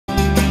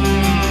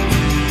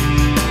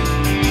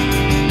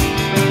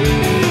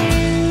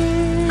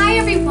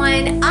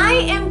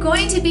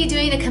to be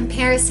doing a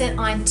comparison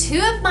on two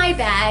of my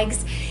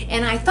bags,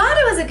 and I thought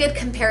it was a good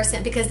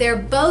comparison because they're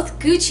both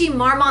Gucci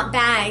Marmont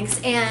bags,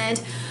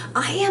 and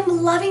I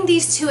am loving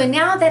these two. And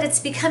now that it's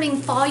becoming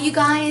fall, you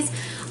guys,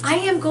 I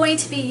am going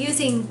to be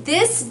using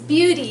this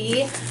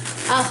beauty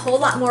a whole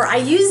lot more. I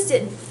used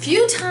it a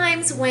few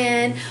times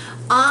when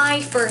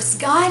I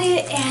first got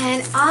it,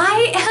 and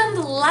I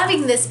am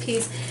loving this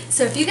piece.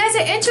 So if you guys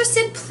are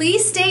interested,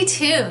 please stay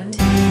tuned.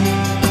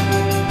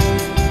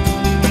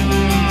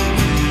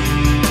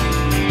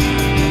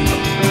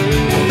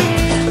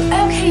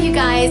 Okay, you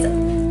guys,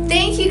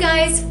 thank you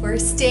guys for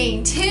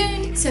staying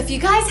tuned. So if you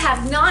guys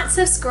have not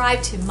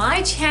subscribed to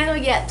my channel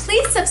yet,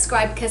 please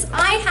subscribe because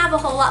I have a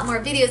whole lot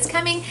more videos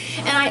coming,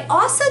 and I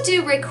also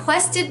do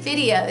requested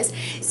videos.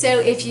 So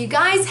if you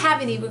guys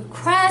have any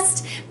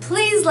requests,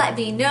 please let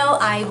me know.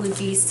 I would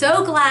be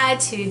so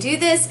glad to do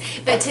this.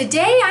 But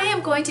today I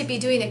am going to be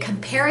doing a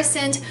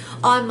comparison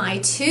on my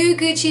two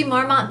Gucci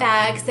Marmont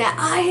bags that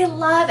I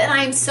love and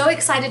I am so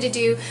excited to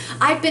do.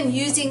 I've been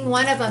using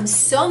one of them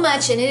so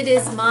much, and it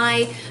is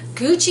my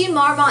Gucci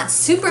Marmont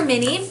Super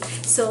Mini.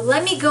 So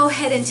let me go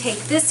ahead and take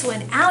this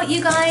one out,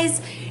 you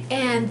guys.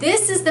 And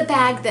this is the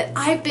bag that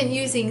I've been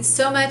using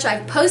so much.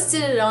 I've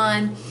posted it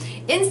on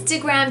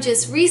Instagram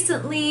just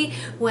recently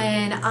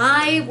when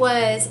I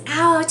was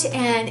out,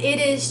 and it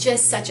is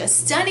just such a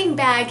stunning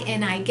bag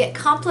and I get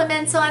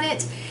compliments on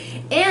it.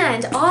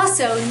 And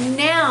also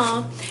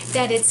now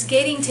that it's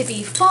getting to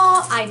be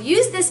fall, I've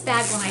used this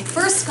bag when I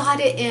first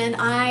got it and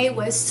I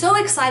was so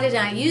excited,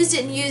 and I used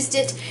it and used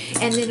it,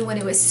 and then when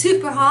it was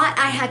super hot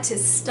I had to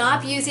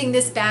stop using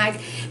this bag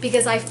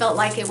because I felt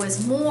like it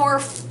was more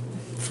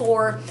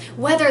for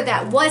weather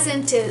that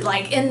wasn't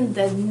like in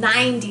the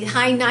 90s,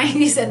 high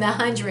 90s and the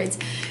hundreds.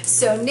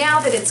 So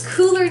now that it's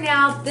cooler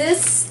now,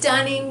 this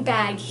stunning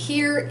bag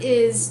here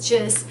is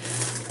just,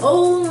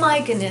 oh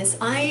my goodness,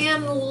 I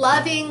am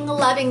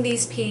loving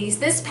these pieces.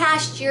 This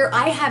past year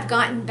I have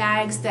gotten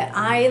bags that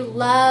I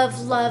love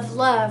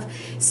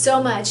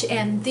so much,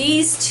 and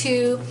these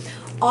two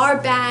are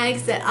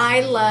bags that I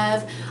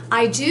love.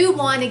 I do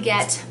want to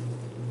get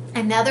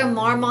another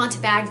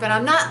Marmont bag, but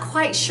I'm not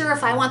quite sure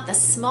if I want the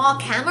small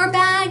camera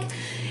bag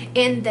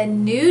in the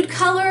nude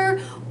color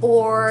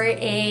or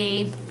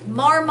a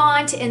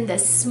Marmont in the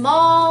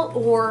small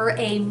or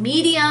a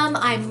medium.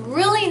 I'm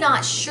really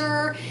not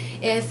sure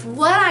if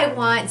what I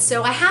want,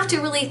 so I have to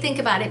really think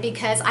about it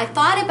because I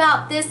thought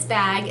about this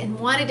bag and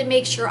wanted to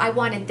make sure I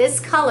wanted this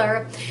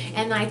color,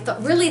 and I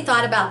really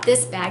thought about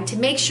this bag to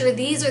make sure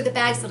these are the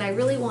bags that I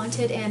really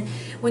wanted. And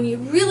when you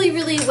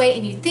really wait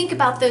and you think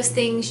about those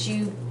things,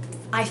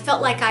 I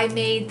felt like I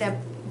made the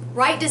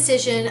right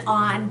decision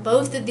on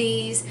both of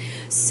these.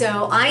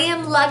 So I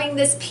am loving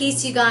this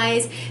piece, you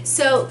guys.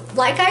 So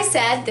like I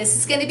said, this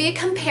is going to be a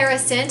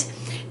comparison.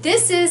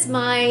 This is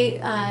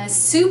my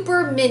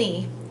Super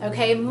Mini,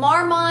 okay,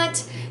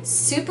 Marmont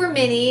Super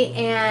Mini,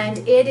 and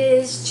it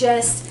is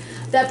just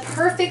the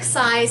perfect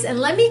size. And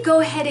let me go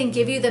ahead and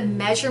give you the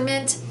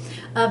measurement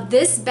of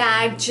this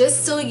bag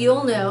just so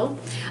you'll know.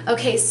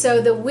 Okay,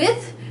 so the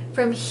width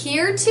from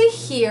here to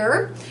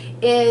here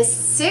is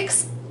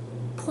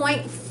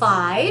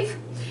 6.5.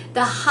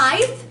 The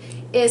height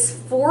is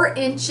 4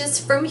 inches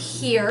from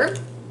here,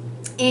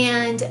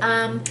 and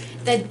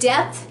the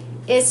depth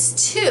is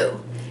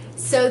 2.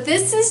 So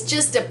this is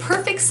just a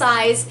perfect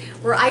size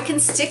where I can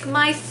stick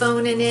my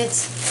phone in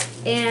it,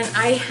 and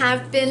I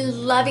have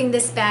been loving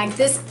this bag.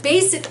 This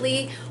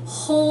basically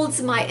holds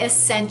my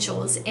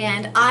essentials,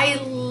 and I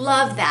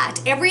love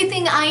that.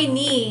 Everything I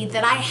need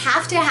that I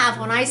have to have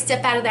when I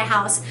step out of the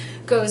house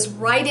goes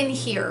right in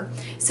here.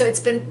 So it's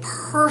been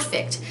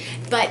perfect.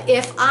 But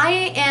if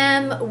I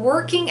am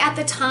working at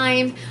the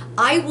time,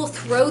 I will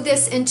throw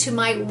this into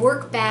my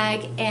work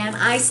bag and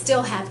I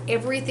still have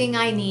everything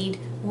I need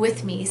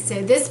with me.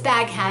 So this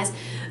bag has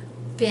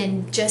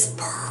been just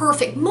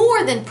perfect,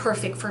 more than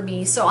perfect for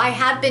me. So I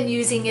have been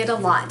using it a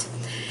lot.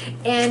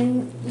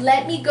 And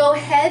let me go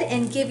ahead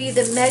and give you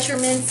the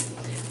measurements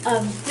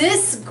of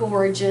this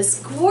gorgeous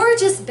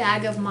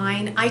bag of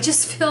mine. I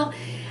just feel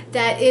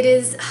that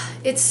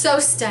it's so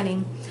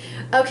stunning.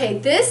 Okay,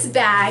 this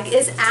bag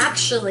is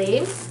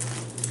actually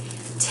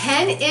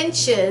 10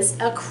 inches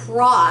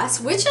across,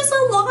 which is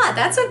a lot.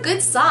 That's a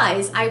good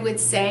size, I would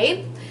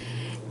say.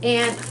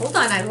 And hold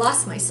on, I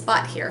lost my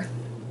spot here.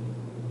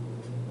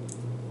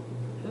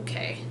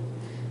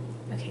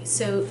 Okay,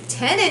 so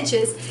 10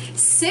 inches,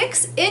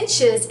 6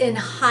 inches in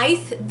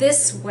height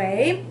this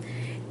way,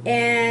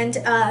 and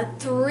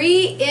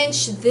 3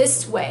 inch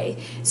this way.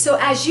 So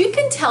as you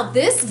can tell,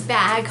 this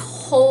bag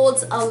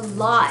holds a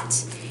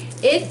lot.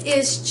 It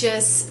is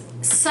just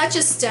such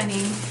a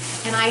stunning,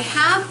 and I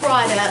have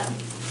brought up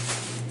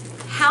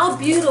how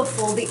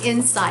beautiful the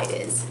inside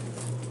is.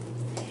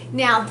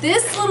 Now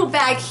this little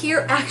bag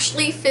here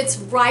actually fits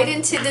right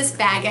into this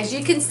bag. As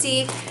you can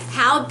see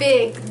how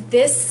big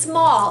this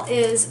small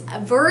is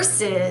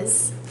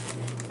versus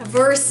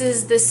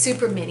the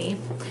Super Mini.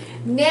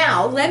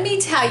 Now let me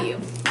tell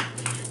you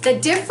the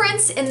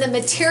difference in the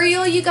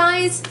material, you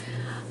guys.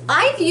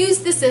 I've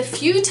used this a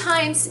few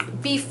times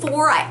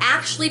before. I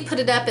actually put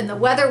it up and the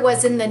weather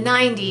was in the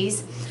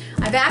 90s.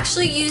 I've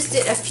actually used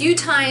it a few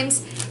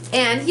times,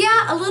 and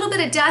yeah, a little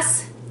bit of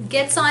dust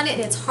gets on it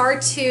and it's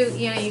hard to,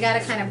 you got to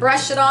kind of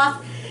brush it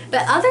off.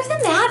 But other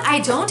than that, I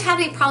don't have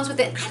any problems with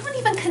it. I don't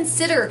even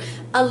consider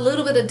a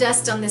little bit of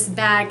dust on this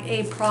bag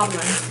a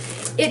problem.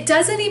 It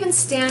doesn't even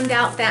stand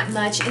out that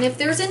much, and if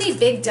there's any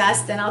big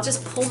dust, then I'll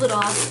just pull it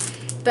off.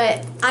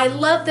 But I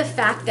love the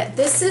fact that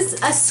this is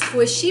a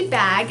squishy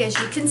bag, as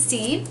you can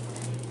see.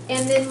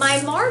 And then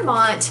my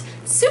Marmont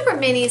Super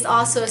Mini is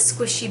also a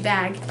squishy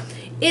bag.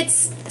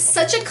 It's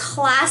such a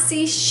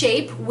classy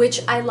shape,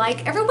 which I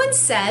like. Everyone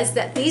says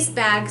that these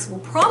bags will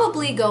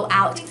probably go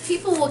out.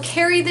 People will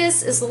carry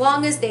this as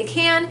long as they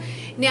can.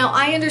 Now,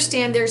 I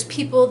understand there's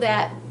people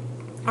that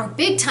are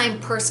big time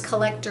purse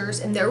collectors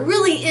and they're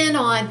really in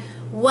on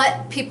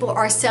what people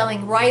are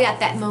selling right at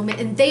that moment,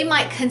 and they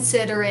might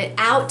consider it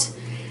out.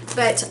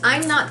 But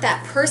I'm not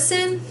that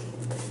person.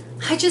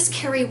 I just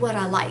carry what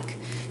I like.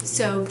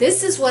 So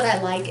this is what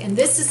I like, and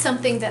this is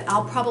something that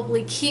I'll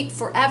probably keep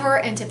forever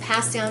and to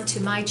pass down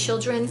to my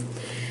children.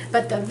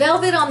 But the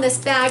velvet on this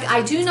bag,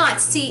 I do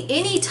not see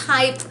any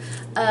type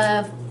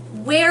of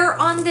wear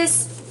on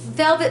this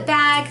velvet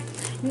bag.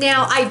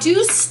 Now, I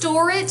do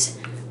store it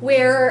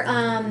where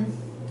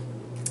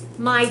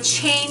my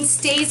chain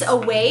stays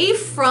away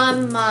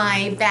from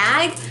my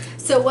bag.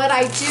 So what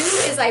I do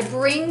is I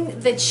bring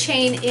the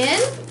chain in,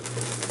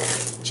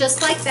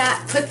 just like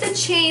that, put the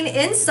chain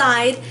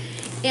inside,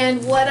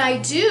 and what I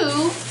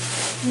do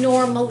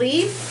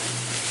normally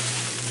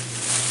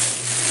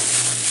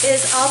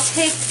is I'll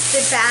take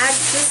the bag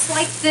just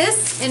like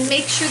this and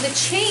make sure the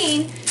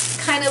chain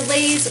kind of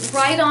lays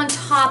right on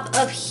top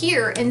of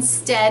here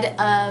instead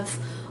of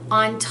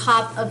on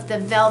top of the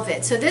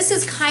velvet. So this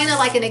is kind of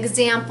like an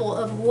example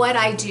of what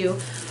I do.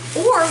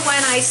 Or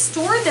when I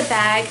store the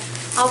bag,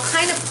 I'll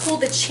kind of pull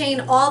the chain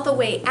all the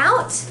way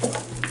out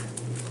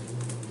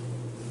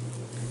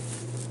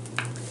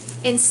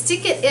and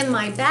stick it in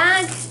my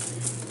bag,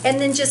 and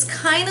then just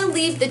kind of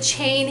leave the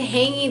chain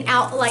hanging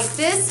out like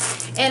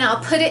this, and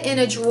I'll put it in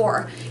a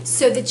drawer.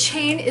 So the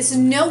chain is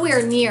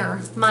nowhere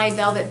near my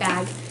velvet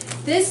bag.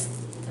 This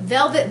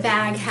velvet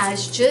bag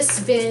has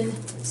just been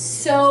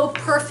so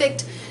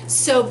perfect.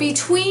 So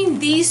between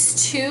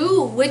these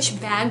two, which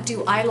bag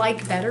do I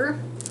like better?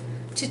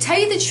 To tell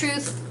you the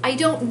truth, I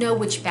don't know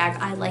which bag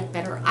I like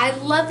better. I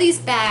love these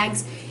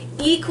bags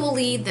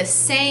equally the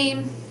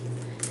same.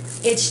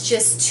 It's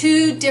just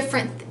two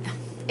different,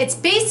 it's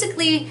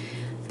basically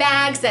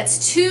bags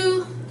that's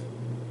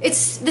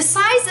the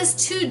size is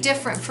too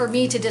different for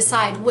me to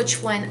decide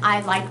which one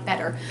I like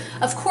better.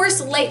 Of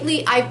course,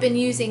 lately I've been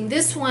using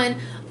this one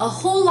a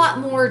whole lot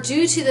more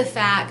due to the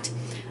fact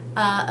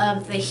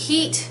of the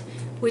heat,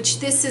 which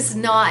this is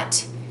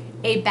not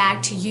a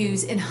bag to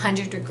use in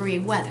 100-degree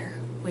weather,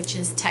 which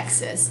is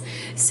Texas.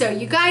 So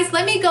you guys,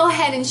 let me go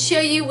ahead and show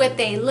you what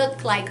they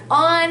look like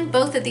on,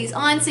 both of these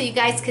on, so you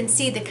guys can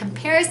see the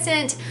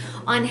comparison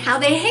on how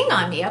they hang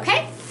on me,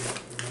 okay?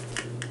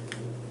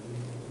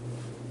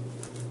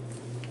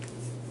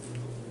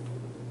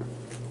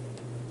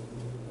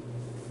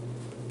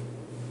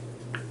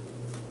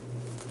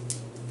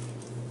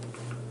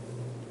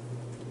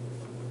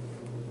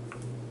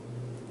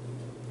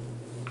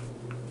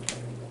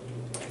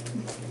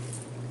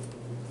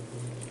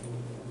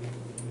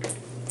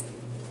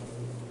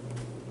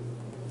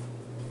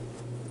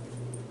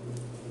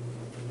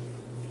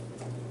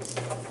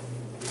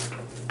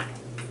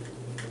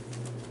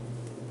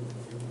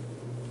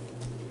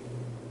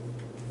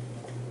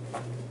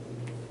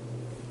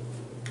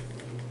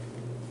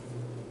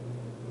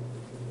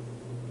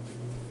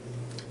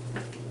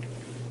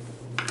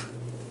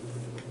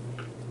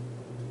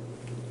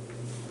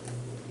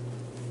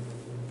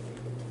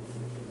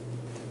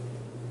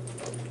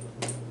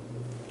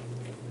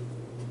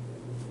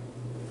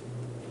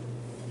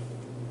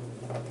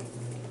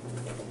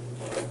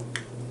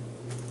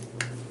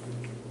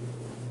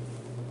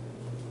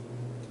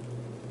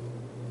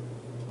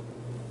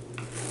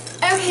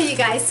 Okay, you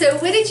guys, so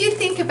what did you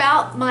think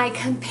about my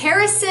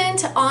comparison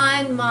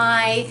on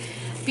my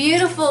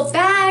beautiful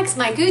bags,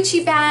 my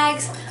Gucci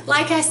bags?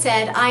 Like I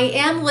said, I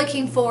am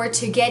looking forward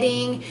to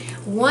getting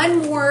one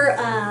more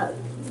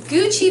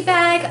Gucci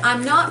bag.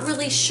 I'm not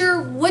really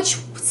sure which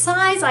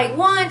size I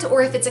want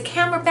or if it's a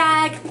camera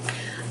bag.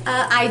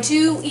 I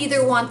do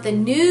either want the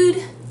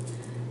nude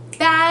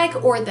bag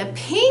or the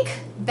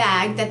pink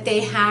bag that they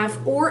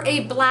have, or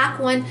a black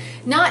one.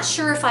 Not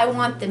sure if I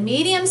want the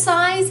medium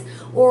size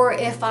or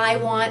if I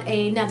want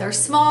another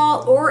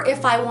small, or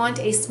if I want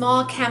a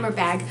small camera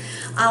bag.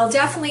 I'll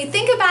definitely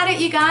think about it,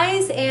 you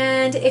guys,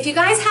 and if you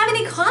guys have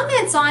any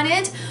comments on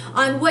it,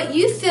 on what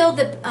you feel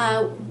that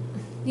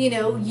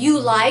you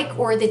like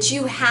or that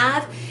you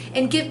have,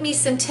 and give me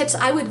some tips,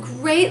 I would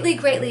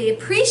greatly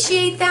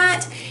appreciate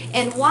that,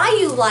 and why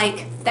you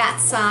like that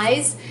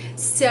size.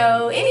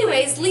 So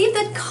anyways, leave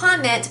the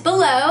comment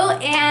below,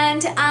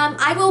 and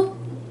I will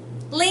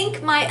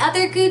link my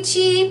other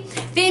Gucci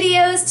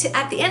videos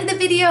at the end of the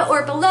video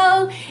or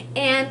below,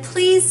 and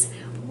please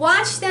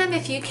Watch them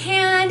if you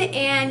can,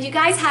 and you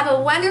guys have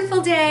a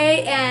wonderful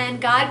day, and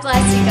God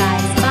bless you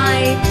guys.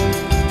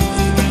 Bye.